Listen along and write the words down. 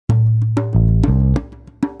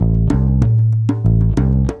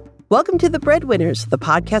Welcome to The Breadwinners, the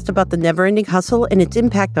podcast about the never-ending hustle and its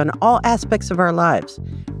impact on all aspects of our lives.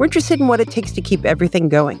 We're interested in what it takes to keep everything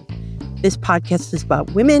going. This podcast is about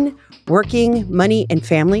women, working, money, and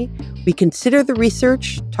family. We consider the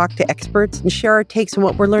research, talk to experts, and share our takes on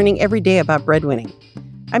what we're learning every day about breadwinning.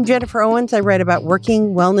 I'm Jennifer Owens. I write about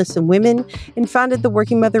working, wellness, and women, and founded the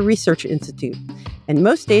Working Mother Research Institute. And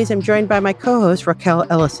most days, I'm joined by my co-host, Raquel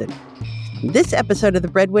Ellison. In this episode of The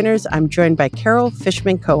Breadwinners, I'm joined by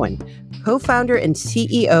Fishman Cohen, co-founder and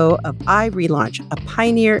CEO of iRelaunch, a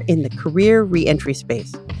pioneer in the career reentry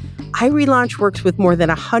space. iRelaunch works with more than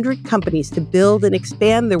 100 companies to build and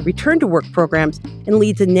expand their return-to-work programs and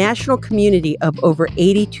leads a national community of over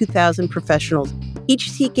 82,000 professionals, each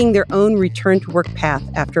seeking their own return-to-work path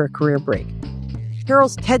after a career break.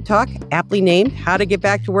 Carol's TED Talk, aptly named How to Get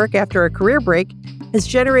Back to Work After a Career Break, has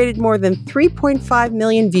generated more than 3.5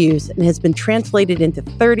 million views and has been translated into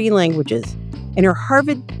 30 languages. And her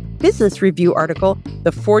Harvard Business Review article,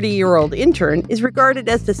 The 40-Year-Old Intern, is regarded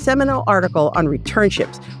as the seminal article on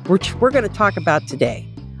returnships, which we're going to talk about today.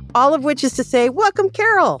 All of which is to say, welcome,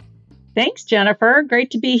 Carol. Thanks, Jennifer.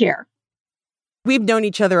 Great to be here. We've known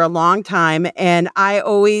each other a long time, and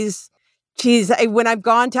when I've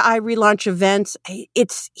gone to iRelaunch events,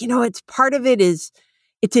 it's part of it is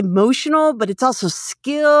it's emotional, but it's also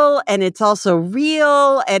skill and it's also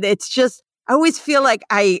real. And it's just, I always feel like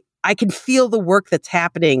I can feel the work that's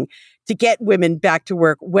happening to get women back to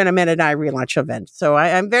work when I'm at an iRelaunch event. So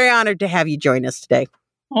I'm very honored to have you join us today.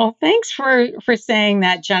 Well, thanks for saying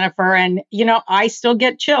that, Jennifer. And, I still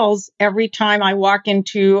get chills every time I walk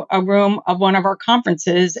into a room of one of our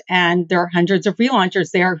conferences and there are hundreds of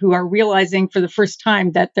relaunchers there who are realizing for the first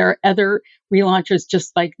time that there are other relaunchers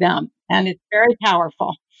just like them. And it's very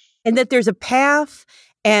powerful. And that there's a path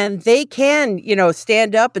and they can,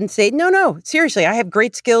 stand up and say, no, seriously, I have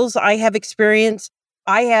great skills. I have experience.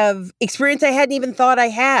 I hadn't even thought I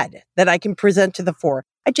had that I can present to the fore.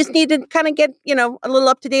 I just need to kind of get, a little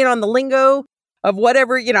up to date on the lingo of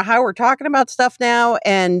whatever, how we're talking about stuff now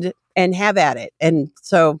and have at it. And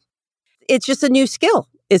so it's just a new skill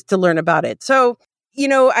is to learn about it. So,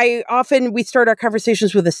 we start our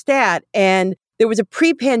conversations with a stat, and there was a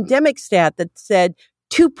pre-pandemic stat that said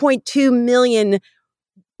 2.2 million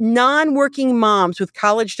non-working moms with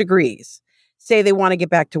college degrees say they want to get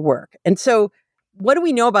back to work. And so what do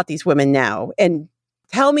we know about these women now? And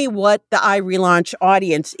tell me what the iRelaunch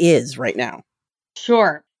audience is right now.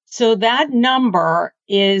 Sure. So that number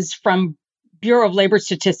is from Bureau of Labor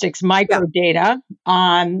Statistics microdata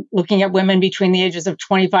on looking at women between the ages of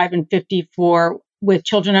 25 and 54 with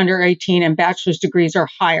children under 18 and bachelor's degrees or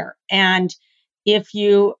higher. And if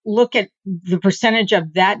you look at the percentage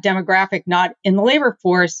of that demographic not in the labor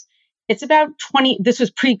force, it's about 20, this was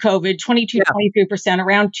pre-COVID, 23%,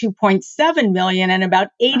 around 2.7 million, and about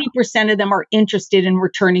 80% of them are interested in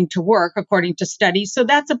returning to work, according to studies. So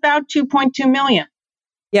that's about 2.2 million.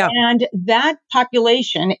 Yeah. And that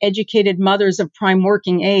population, educated mothers of prime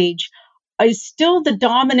working age, is still the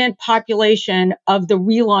dominant population of the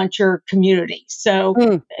relauncher community. So,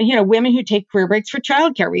 women who take career breaks for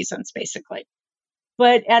childcare reasons, basically.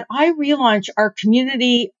 But at iRelaunch, our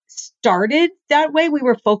community started that way. We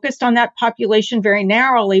were focused on that population very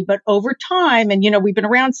narrowly, but over time, and we've been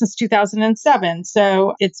around since 2007.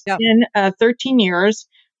 So it's been 13 years.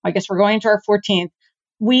 I guess we're going into our 14th.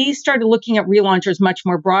 We started looking at relaunchers much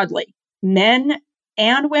more broadly. Men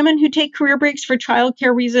and women who take career breaks for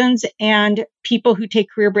childcare reasons and people who take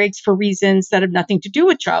career breaks for reasons that have nothing to do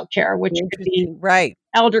with childcare, which could be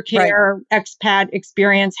elder care, expat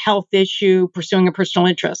experience, health issue, pursuing a personal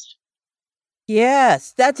interest.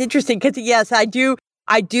 Yes, that's interesting because yes, I do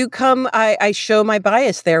come, I show my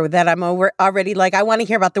bias there that I'm already like, I want to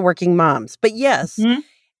hear about the working moms, but yes. Mm-hmm.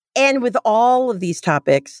 And with all of these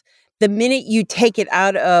topics, the minute you take it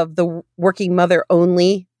out of the working mother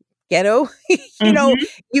only ghetto,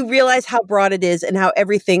 you realize how broad it is and how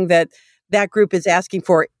everything that group is asking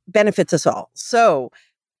for benefits us all. So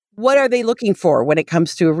what are they looking for when it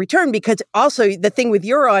comes to a return? Because also the thing with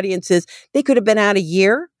your audience is they could have been out a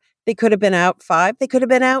year, they could have been out 5, they could have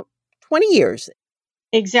been out 20 years.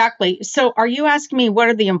 Exactly. So are you asking me what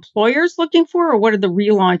are the employers looking for or what are the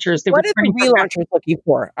relaunchers? What are the relaunchers looking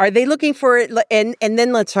for? Are they looking for it? And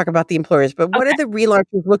then let's talk about the employers. But what are the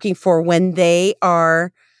relaunchers looking for when they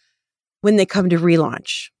come to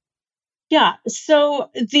relaunch? Yeah. So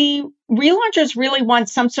the relaunchers really want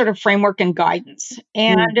some sort of framework and guidance.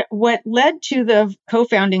 And what led to the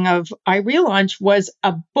co-founding of iRelaunch was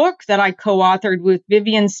a book that I co-authored with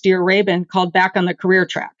Vivian Steer-Rabin called Back on the Career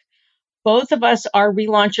Track. Both of us are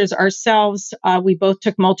relaunchers ourselves. We both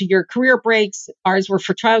took multi-year career breaks. Ours were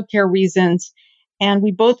for childcare reasons. And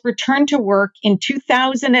we both returned to work in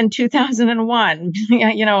 2000 and 2001,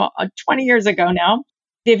 20 years ago now.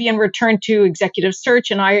 Vivian returned to executive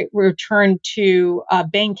search, and I returned to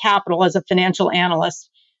Bain Capital as a financial analyst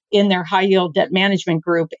in their high yield debt management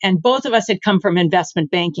group. And both of us had come from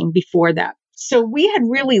investment banking before that. So we had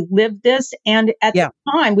really lived this. And at the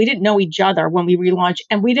time, we didn't know each other when we relaunched,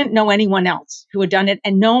 and we didn't know anyone else who had done it.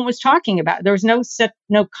 And no one was talking about it. There was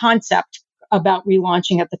no concept about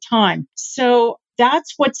relaunching at the time. So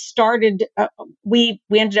that's what started. We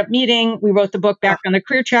ended up meeting. We wrote the book Back on the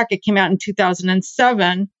Career Track. It came out in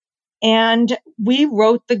 2007. And we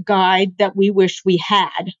wrote the guide that we wish we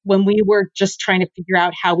had when we were just trying to figure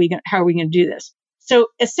out how are we going to do this. So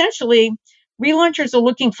essentially, relaunchers are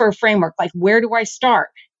looking for a framework, like where do I start?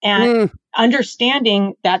 And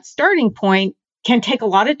understanding that starting point can take a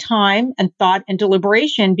lot of time and thought and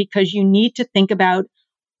deliberation, because you need to think about,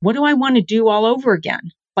 what do I want to do all over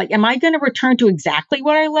again? Like, am I going to return to exactly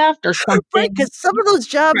what I left or something? Right, because some of those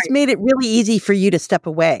jobs made it really easy for you to step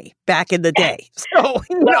away back in the day. So,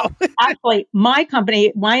 actually, my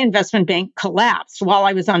company, my investment bank collapsed while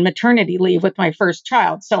I was on maternity leave with my first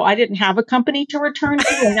child. So I didn't have a company to return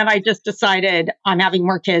to. And then I just decided I'm having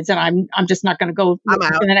more kids and I'm just not going to go to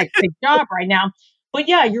the next big job right now. But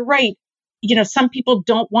yeah, you're right. Some people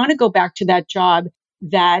don't want to go back to that job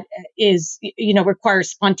that is, requires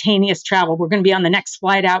spontaneous travel. We're going to be on the next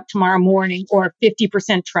flight out tomorrow morning, or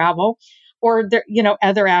 50% travel, or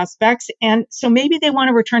other aspects. And so maybe they want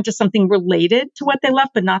to return to something related to what they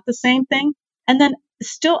left, but not the same thing. And then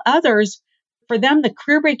still others, for them, the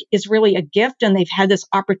career break is really a gift, and they've had this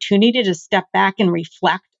opportunity to step back and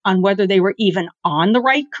reflect on whether they were even on the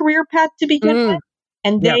right career path to begin with.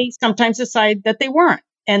 And they sometimes decide that they weren't,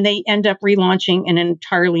 and they end up relaunching in an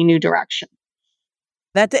entirely new direction.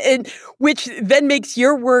 Which then makes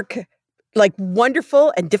your work like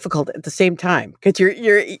wonderful and difficult at the same time, because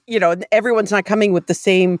you're everyone's not coming with the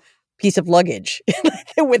same piece of luggage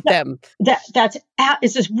with them.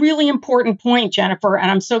 It's this really important point, Jennifer,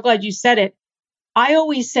 and I'm so glad you said it. I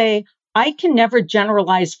always say I can never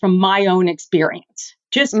generalize from my own experience.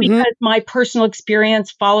 Just because my personal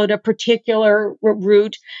experience followed a particular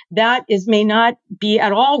route, that may not be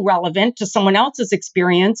at all relevant to someone else's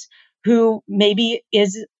experience, who maybe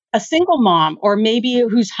is a single mom, or maybe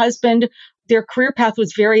whose husband, their career path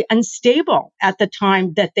was very unstable at the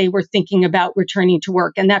time that they were thinking about returning to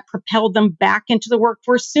work, and that propelled them back into the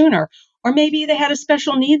workforce sooner. Or maybe they had a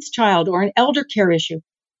special needs child or an elder care issue.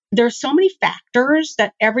 There are so many factors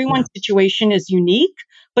that everyone's situation is unique,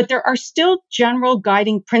 but there are still general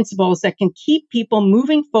guiding principles that can keep people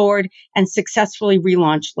moving forward and successfully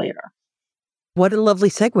relaunch later. What a lovely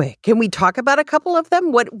segue. Can we talk about a couple of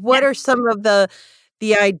them? What are some of the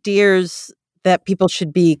ideas that people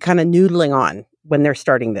should be kind of noodling on when they're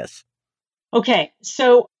starting this? Okay.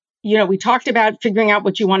 So, we talked about figuring out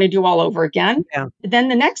what you want to do all over again. Yeah. Then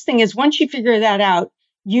the next thing is, once you figure that out,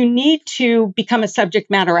 you need to become a subject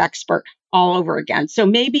matter expert all over again. So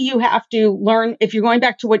maybe you have to learn, if you're going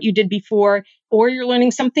back to what you did before, or you're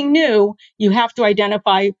learning something new, you have to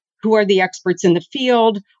identify who are the experts in the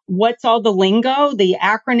field, what's all the lingo, the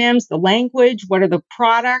acronyms, the language, what are the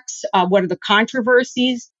products, what are the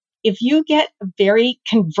controversies. If you get very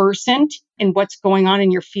conversant in what's going on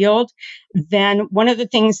in your field, then one of the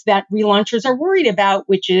things that relaunchers are worried about,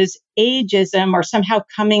 which is ageism or somehow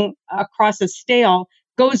coming across as stale,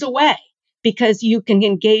 goes away, because you can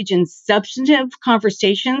engage in substantive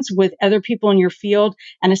conversations with other people in your field,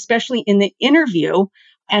 and especially in the interview.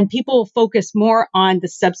 And people will focus more on the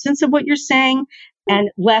substance of what you're saying and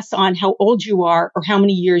less on how old you are or how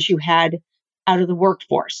many years you had out of the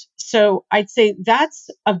workforce. So I'd say that's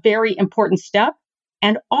a very important step.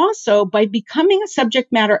 And also, by becoming a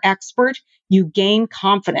subject matter expert, you gain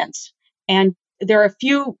confidence. And there are a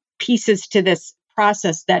few pieces to this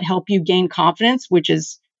process that help you gain confidence, which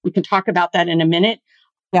is, we can talk about that in a minute.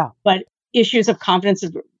 Yeah. But issues of confidence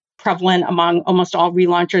is prevalent among almost all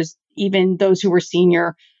relaunchers, even those who were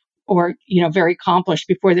senior or, very accomplished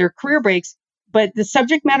before their career breaks. But the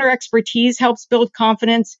subject matter expertise helps build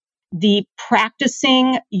confidence. The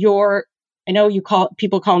practicing I know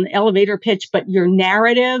people call it an elevator pitch, but your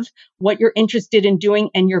narrative, what you're interested in doing,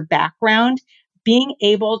 and your background, being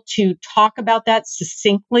able to talk about that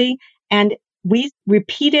succinctly. And we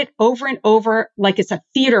repeat it over and over like it's a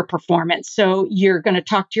theater performance. So you're going to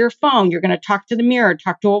talk to your phone, you're going to talk to the mirror,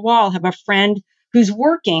 talk to a wall, have a friend who's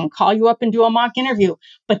working, call you up and do a mock interview.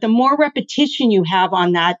 But the more repetition you have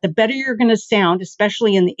on that, the better you're going to sound,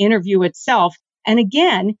 especially in the interview itself. And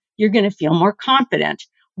again, you're going to feel more confident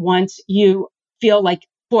once you feel like,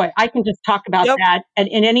 boy, I can just talk about that at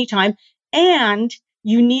any time. And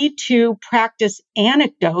you need to practice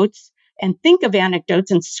anecdotes and think of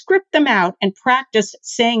anecdotes and script them out and practice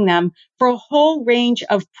saying them for a whole range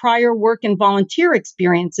of prior work and volunteer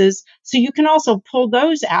experiences. So you can also pull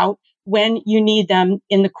those out when you need them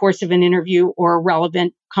in the course of an interview or a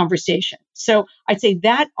relevant conversation. So I'd say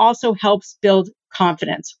that also helps build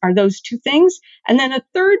confidence, are those two things. And then a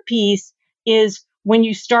third piece is when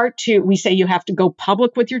you start to, we say you have to go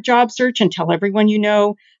public with your job search and tell everyone you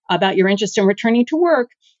know about your interest in returning to work.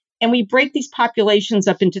 And we break these populations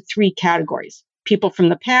up into three categories. People from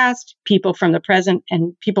the past, people from the present,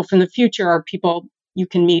 and people from the future are people you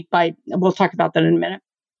can meet by, we'll talk about that in a minute.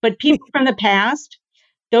 But people from the past,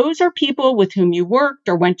 those are people with whom you worked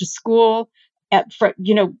or went to school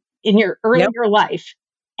in your earlier life.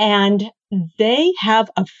 And they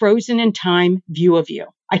have a frozen in time view of you.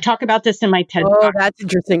 I talk about this in my TED Talk. Oh, that's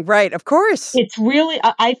interesting. Right. Of course. It's really,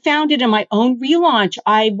 I found it in my own relaunch.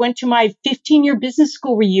 I went to my 15-year business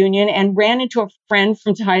school reunion and ran into a friend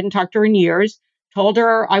from I hadn't talked to her in years, told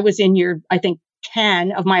her I was in year, I think,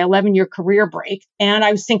 10 of my 11-year career break. And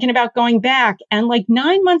I was thinking about going back. And like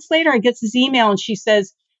 9 months later, I get this email and she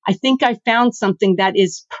says, I think I found something that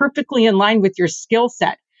is perfectly in line with your skill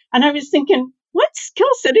set. And I was thinking, what skill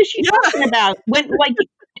set is she talking about? When like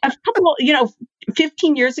a couple,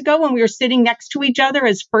 15 years ago when we were sitting next to each other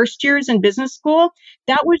as first years in business school,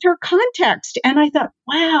 that was her context. And I thought,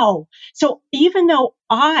 wow. So even though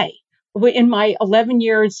in my 11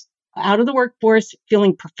 years out of the workforce,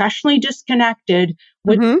 feeling professionally disconnected,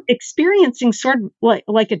 was experiencing sort of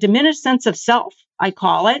like a diminished sense of self, I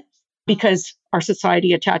call it, because our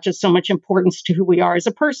society attaches so much importance to who we are as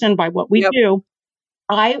a person by what we do.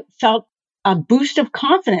 I felt a boost of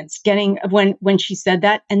confidence getting when she said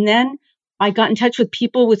that. And then I got in touch with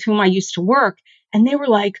people with whom I used to work, and they were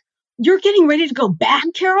like, you're getting ready to go back,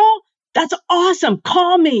 Carol? That's awesome.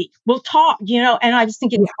 Call me. We'll talk, and I was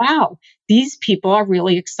thinking, wow, these people are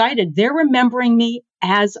really excited. They're remembering me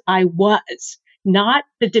as I was, not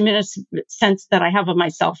the diminished sense that I have of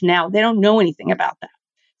myself now. They don't know anything about that.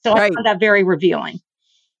 So I found that very revealing.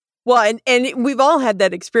 Well, and we've all had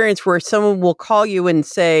that experience where someone will call you and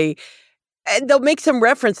say, and they'll make some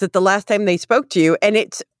reference that the last time they spoke to you, and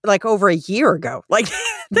it's like over a year ago. Like,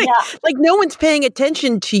 like no one's paying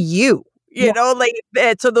attention to you.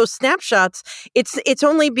 So those snapshots, it's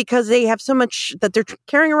only because they have so much that they're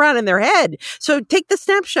carrying around in their head. So take the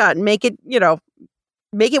snapshot and make it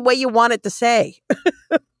what you want it to say.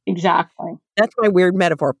 Exactly. That's my weird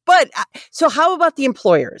metaphor. But so how about the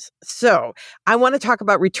employers? So I want to talk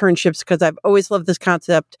about returnships because I've always loved this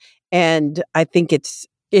concept and I think it's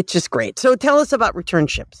just great. So tell us about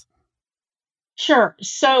returnships. Sure.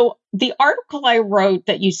 So the article I wrote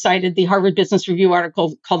that you cited, the Harvard Business Review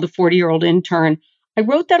article called The 40-Year-Old Intern, I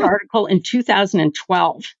wrote that article in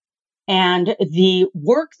 2012. And the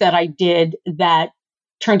work that I did that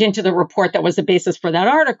turned into the report that was the basis for that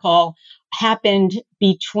article happened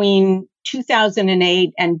between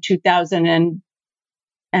 2008 and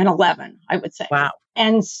 2011, I would say. Wow.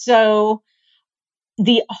 And so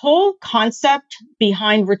the whole concept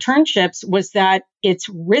behind returnships was that it's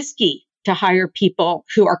risky to hire people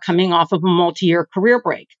who are coming off of a multi-year career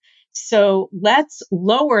break. So let's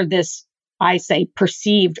lower this, I say,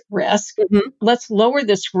 perceived risk. Let's lower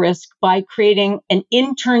this risk by creating an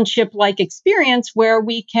internship-like experience where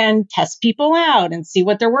we can test people out and see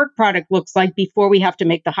what their work product looks like before we have to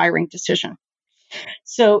make the hiring decision.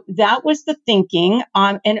 So that was the thinking.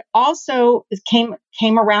 And also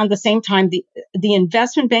came around the same time, the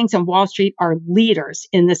investment banks on Wall Street are leaders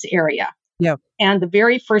in this area. Yeah. And the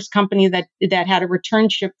very first company that had a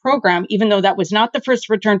returnship program, even though that was not the first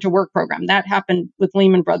return to work program, that happened with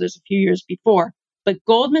Lehman Brothers a few years before. But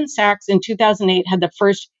Goldman Sachs in 2008 had the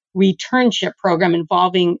first returnship program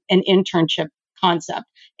involving an internship concept.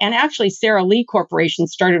 And actually, Sara Lee Corporation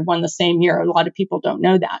started one the same year. A lot of people don't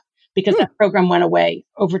know that because that program went away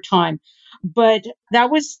over time. But that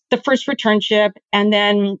was the first returnship. And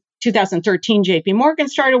then 2013, JP Morgan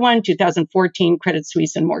started one, 2014, Credit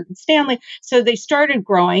Suisse and Morgan Stanley. So they started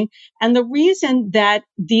growing. And the reason that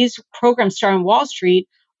these programs started on Wall Street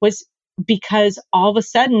was because all of a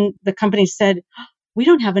sudden the company said, we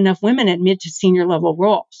don't have enough women at mid to senior level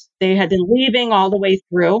roles. They had been leaving all the way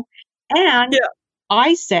through. And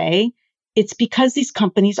I say it's because these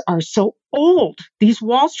companies are so old. These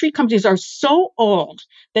Wall Street companies are so old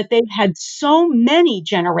that they've had so many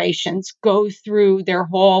generations go through their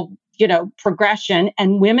whole, progression,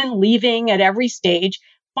 and women leaving at every stage.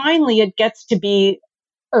 Finally, it gets to be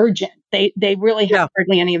urgent. They really have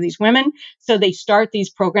hardly any of these women. So they start these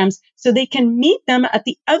programs so they can meet them at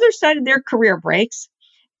the other side of their career breaks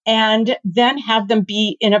and then have them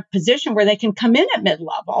be in a position where they can come in at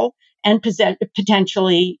mid-level and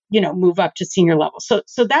potentially, move up to senior level. So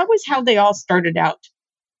that was how they all started out.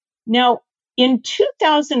 Now, in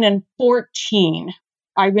 2014,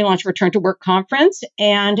 I relaunched Return to Work Conference,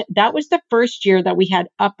 and that was the first year that we had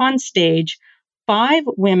up on stage 5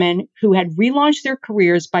 women who had relaunched their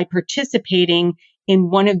careers by participating in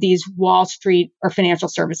one of these Wall Street or financial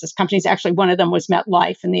services companies. Actually, one of them was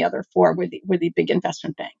MetLife, and the other 4 were the big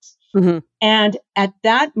investment banks. Mm-hmm. And at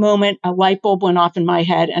that moment, a light bulb went off in my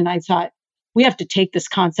head, and I thought, we have to take this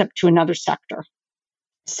concept to another sector.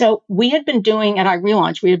 So we had been doing, at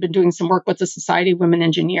iRelaunch, we had been doing some work with the Society of Women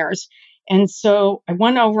Engineers. And so I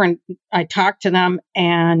went over and I talked to them,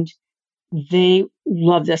 and they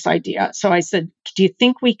loved this idea. So I said, do you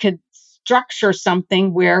think we could structure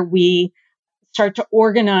something where we start to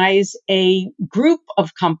organize a group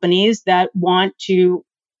of companies that want to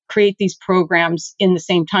create these programs in the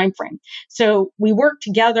same time frame? So we worked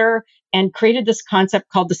together and created this concept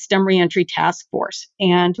called the STEM Reentry Task Force.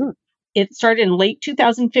 And it started in late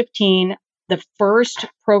 2015. The first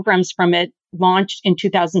programs from it launched in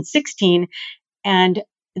 2016. And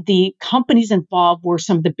the companies involved were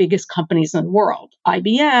some of the biggest companies in the world,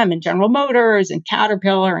 IBM and General Motors and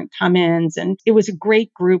Caterpillar and Cummins. And it was a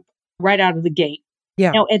great group right out of the gate.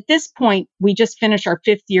 Yeah. Now, at this point, we just finished our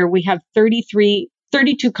 5th year. We have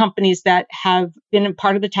 32 companies that have been a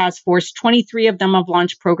part of the task force. 23 of them have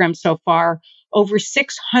launched programs so far. Over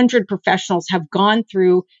 600 professionals have gone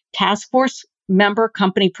through task force member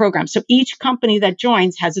company programs. So each company that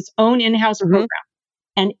joins has its own in-house program,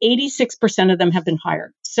 and 86% of them have been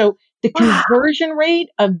hired. So the conversion rate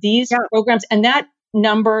of these programs, and that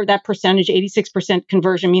number, that percentage, 86%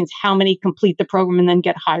 conversion, means how many complete the program and then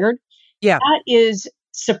get hired. Yeah. That is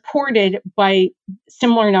supported by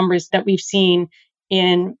similar numbers that we've seen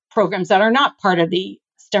in programs that are not part of the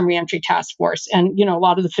STEM Reentry Task Force. And, a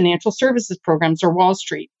lot of the financial services programs are Wall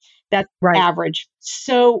Street. That's average.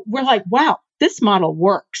 So we're like, wow, this model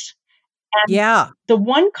works. And the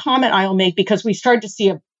one comment I'll make, because we started to see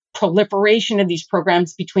a proliferation of these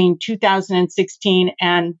programs between 2016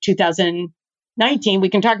 and 2019. We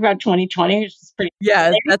can talk about 2020, which is pretty.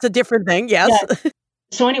 Yeah, that's a different thing. Yes. Yeah.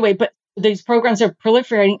 So anyway, but these programs are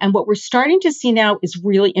proliferating. And what we're starting to see now is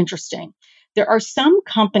really interesting. There are some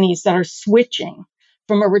companies that are switching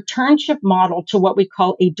from a returnship model to what we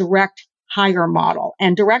call a direct hire model.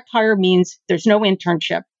 And direct hire means there's no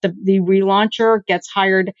internship. The relauncher gets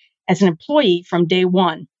hired as an employee from day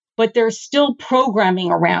one, but there's still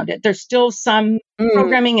programming around it. There's still some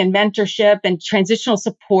programming and mentorship and transitional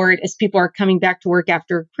support as people are coming back to work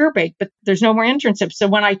after a career break, but there's no more internship. So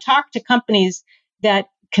when I talk to companies that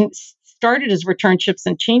started as returnships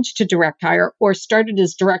and changed to direct hire, or started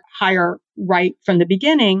as direct hire right from the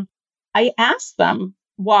beginning, I ask them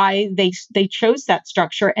why they chose that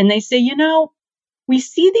structure. And they say, we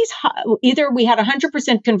see these, either we had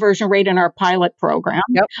 100% conversion rate in our pilot program,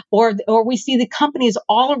 or we see the companies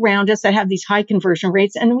all around us that have these high conversion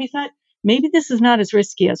rates. And we thought, maybe this is not as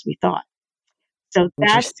risky as we thought. So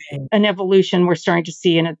that's an evolution we're starting to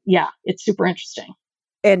see. And it's super interesting.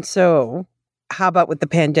 And so how about with the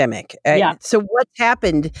pandemic? So what's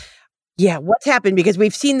happened? Yeah, what's happened? Because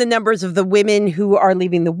we've seen the numbers of the women who are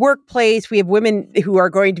leaving the workplace. We have women who are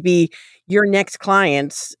going to be your next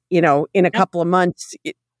clients, in a couple of months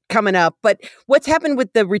coming up. But what's happened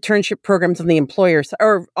with the returnship programs on the employer side,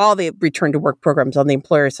 or all the return to work programs on the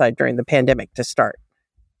employer side during the pandemic to start?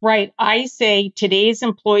 Right. I say today's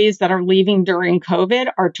employees that are leaving during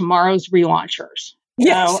COVID are tomorrow's relaunchers.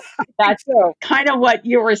 Yes, so that's kind of what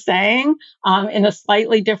you were saying in a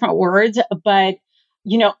slightly different words. But,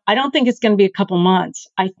 I don't think it's going to be a couple months.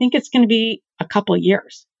 I think it's going to be a couple of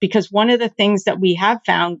years, because one of the things that we have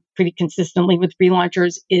found pretty consistently with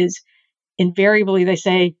relaunchers is invariably they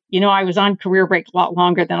say, I was on career break a lot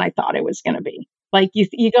longer than I thought it was going to be. Like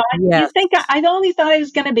you go, you think I only thought I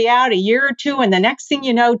was going to be out a year or two. And the next thing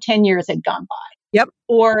you know, 10 years had gone by. Yep.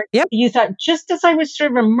 Or you thought, just as I was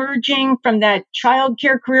sort of emerging from that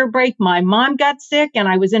childcare career break, my mom got sick and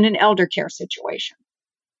I was in an elder care situation.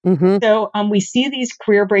 Mm-hmm. So we see these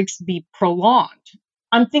career breaks be prolonged.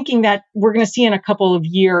 I'm thinking that we're going to see in a couple of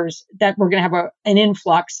years that we're going to have an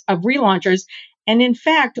influx of relaunchers. And in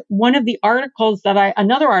fact, one of the articles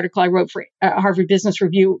another article I wrote for Harvard Business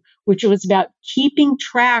Review, which was about keeping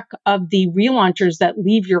track of the relaunchers that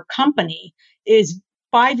leave your company, is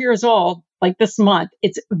 5 years old, like this month.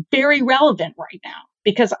 It's very relevant right now,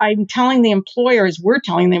 because we're telling the employers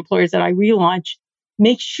that I relaunch,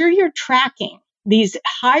 make sure you're tracking these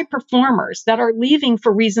high performers that are leaving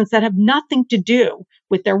for reasons that have nothing to do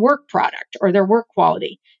with their work product or their work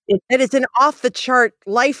quality. That is an off the chart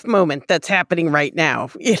life moment that's happening right now.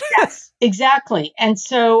 Yes, exactly. And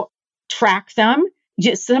so track them.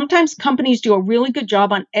 Just sometimes companies do a really good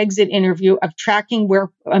job on exit interview of tracking where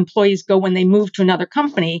employees go when they move to another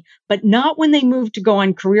company, but not when they move to go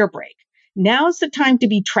on career break. Now's the time to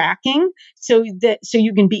be tracking so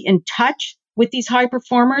you can be in touch with these high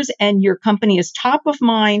performers and your company is top of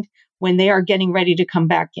mind when they are getting ready to come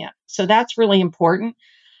back in. So that's really important.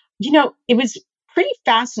 It was pretty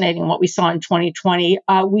fascinating what we saw in 2020.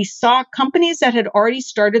 We saw companies that had already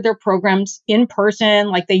started their programs in person,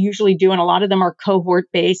 like they usually do, and a lot of them are cohort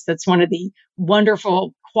based. That's one of the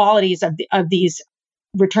wonderful qualities of these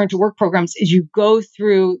return to work programs is you go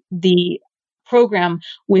through the program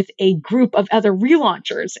with a group of other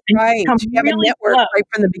relaunchers and you Right. become You have a really network close. right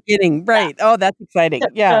from the beginning. Yeah. Right. Oh, that's exciting.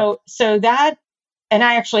 Yeah. So that, and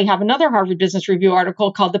I actually have another Harvard Business Review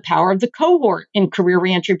article called The Power of the Cohort in Career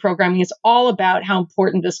Reentry Programming. It's all about how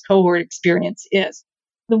important this cohort experience is.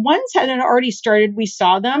 The ones that had already started, we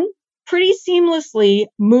saw them pretty seamlessly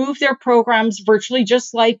move their programs virtually,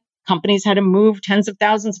 just like companies had to move tens of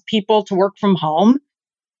thousands of people to work from home.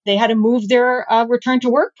 They had to move their return to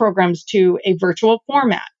work programs to a virtual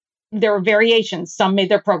format. There were variations. Some made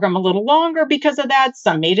their program a little longer because of that.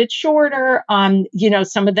 Some made it shorter.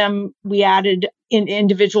 Some of them we added in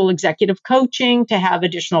individual executive coaching to have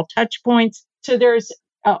additional touch points. So there's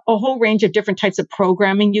a whole range of different types of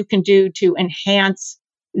programming you can do to enhance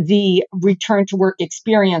the return to work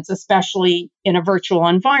experience, especially in a virtual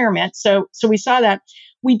environment. So we saw that.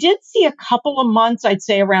 We did see a couple of months, I'd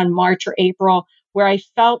say around March or April, where I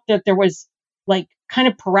felt that there was like kind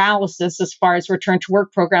of paralysis as far as return to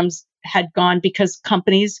work programs had gone because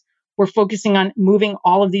companies were focusing on moving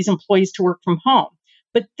all of these employees to work from home.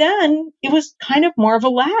 But then it was kind of more of a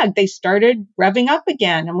lag. They started revving up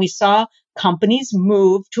again and we saw companies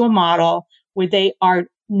move to a model where they are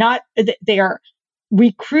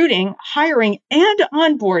recruiting, hiring and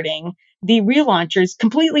onboarding the relaunchers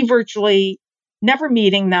completely virtually, never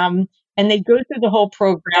meeting them. And they go through the whole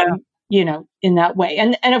program, in that way.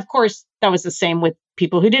 And of course, that was the same with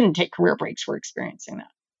people who didn't take career breaks were experiencing that.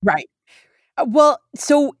 Right. Well,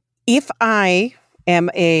 so if I am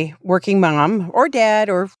a working mom or dad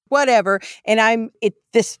or whatever, and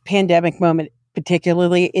this pandemic moment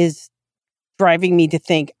particularly is driving me to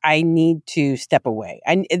think I need to step away.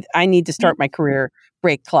 I need to start my career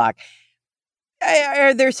break clock.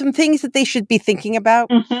 Are there some things that they should be thinking about?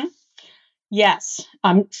 Mm-hmm. Yes.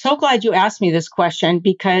 I'm so glad you asked me this question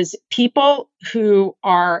because people who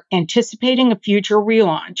are anticipating a future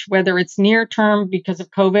relaunch, whether it's near term because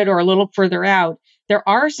of COVID or a little further out, there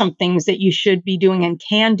are some things that you should be doing and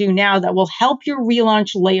can do now that will help you relaunch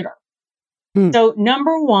later. So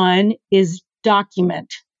number one is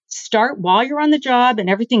document. Start while you're on the job and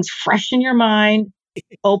everything's fresh in your mind.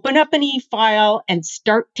 Open up an e-file and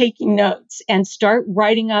start taking notes and start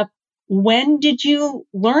writing up when did you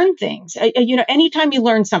learn things? Anytime you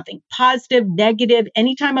learn something, positive, negative,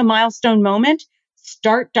 anytime a milestone moment,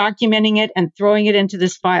 start documenting it and throwing it into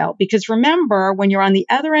this file. Because remember, when you're on the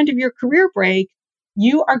other end of your career break,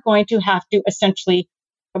 you are going to have to essentially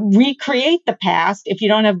recreate the past if you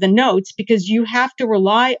don't have the notes, because you have to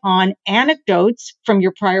rely on anecdotes from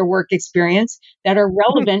your prior work experience that are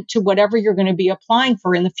relevant to whatever you're going to be applying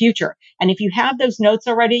for in the future. And if you have those notes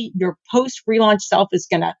already, your post relaunch self is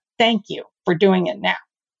going to thank you for doing it now.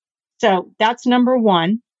 So that's number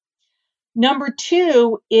one. Number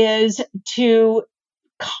two is to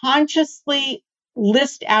consciously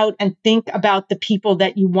list out and think about the people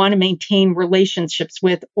that you want to maintain relationships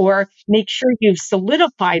with or make sure you've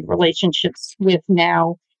solidified relationships with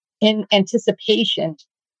now in anticipation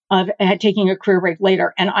of taking a career break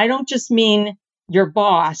later. And I don't just mean your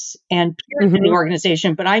boss and peers in the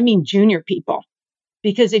organization, but I mean junior people.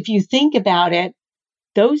 Because if you think about it,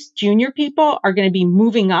 those junior people are going to be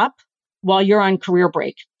moving up while you're on career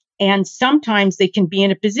break. And sometimes they can be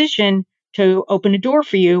in a position to open a door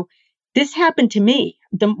for you. This happened to me.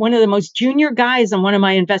 One of the most junior guys on one of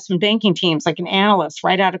my investment banking teams, like an analyst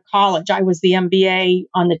right out of college. I was the MBA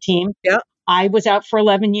on the team. Yeah. I was out for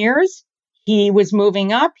 11 years. He was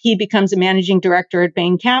moving up. He becomes a managing director at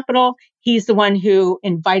Bain Capital. He's the one who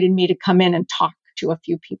invited me to come in and talk to a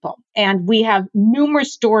few people. And we have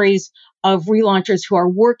numerous stories of relaunchers who are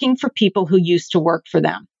working for people who used to work for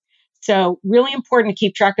them. So really important to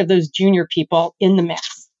keep track of those junior people in the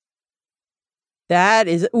mix. That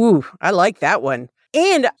is, I like that one.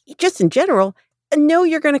 And just in general, know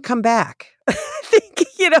you're going to come back. I think,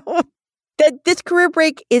 that this career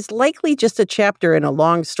break is likely just a chapter in a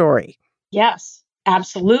long story. Yes,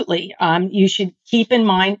 absolutely. You should keep in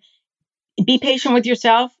mind, be patient with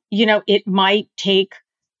yourself. It might take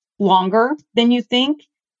longer than you think.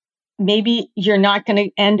 Maybe you're not going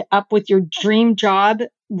to end up with your dream job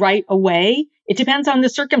right away. It depends on the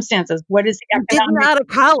circumstances. What is the You didn't economic? out of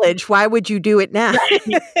college. Why would you do it now?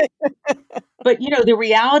 Right. But, the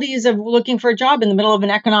realities of looking for a job in the middle of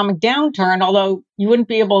an economic downturn, although you wouldn't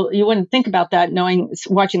think about that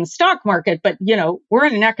watching the stock market, but, we're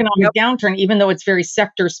in an economic Yep. downturn, even though it's very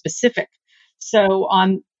sector specific. So,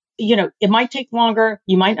 it might take longer.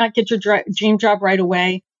 You might not get your dream job right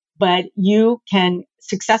away, but you can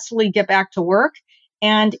successfully get back to work.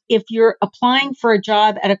 And if you're applying for a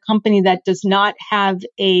job at a company that does not have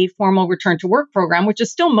a formal return to work program, which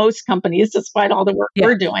is still most companies, despite all the work Yeah.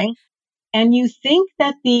 we're doing, and you think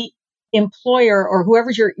that the employer or whoever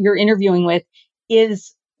you're interviewing with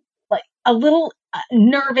is like a little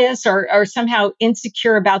nervous or somehow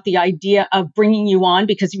insecure about the idea of bringing you on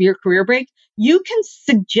because of your career break, you can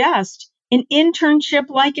suggest an internship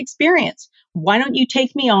like experience. Why don't you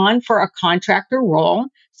take me on for a contractor role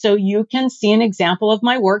so you can see an example of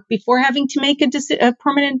my work before having to make a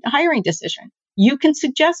permanent hiring decision? You can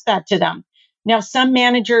suggest that to them. Now, some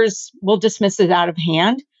managers will dismiss it out of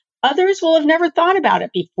hand. Others will have never thought about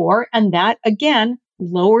it before. And that, again,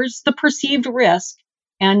 lowers the perceived risk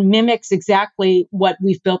and mimics exactly what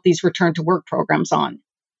we've built these return to work programs on.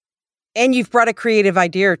 And you've brought a creative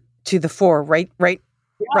idea to the fore, right Yeah.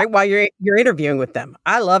 while you're interviewing with them.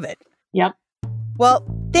 I love it. Yep. Well,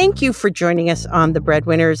 thank you for joining us on The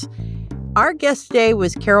Breadwinners. Our guest today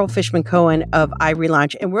was Carol Fishman Cohen of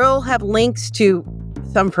iRelaunch, and we'll have links to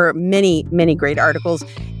some of her many, many great articles,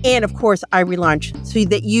 and of course, iRelaunch, so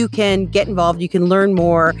that you can get involved, you can learn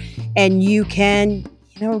more, and you can,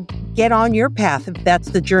 get on your path if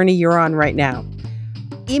that's the journey you're on right now.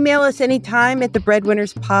 Email us anytime at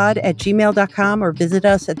thebreadwinnerspod@gmail.com or visit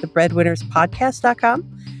us at thebreadwinnerspodcast.com.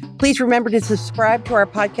 Please remember to subscribe to our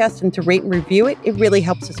podcast and to rate and review it. It really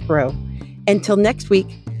helps us grow. Until next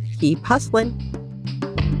week, keep hustling.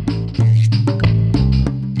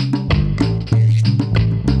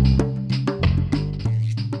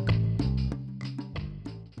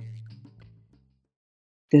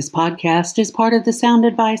 This podcast is part of the Sound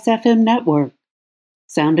Advice FM network.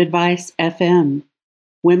 Sound Advice FM.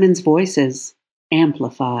 Women's voices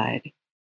amplified.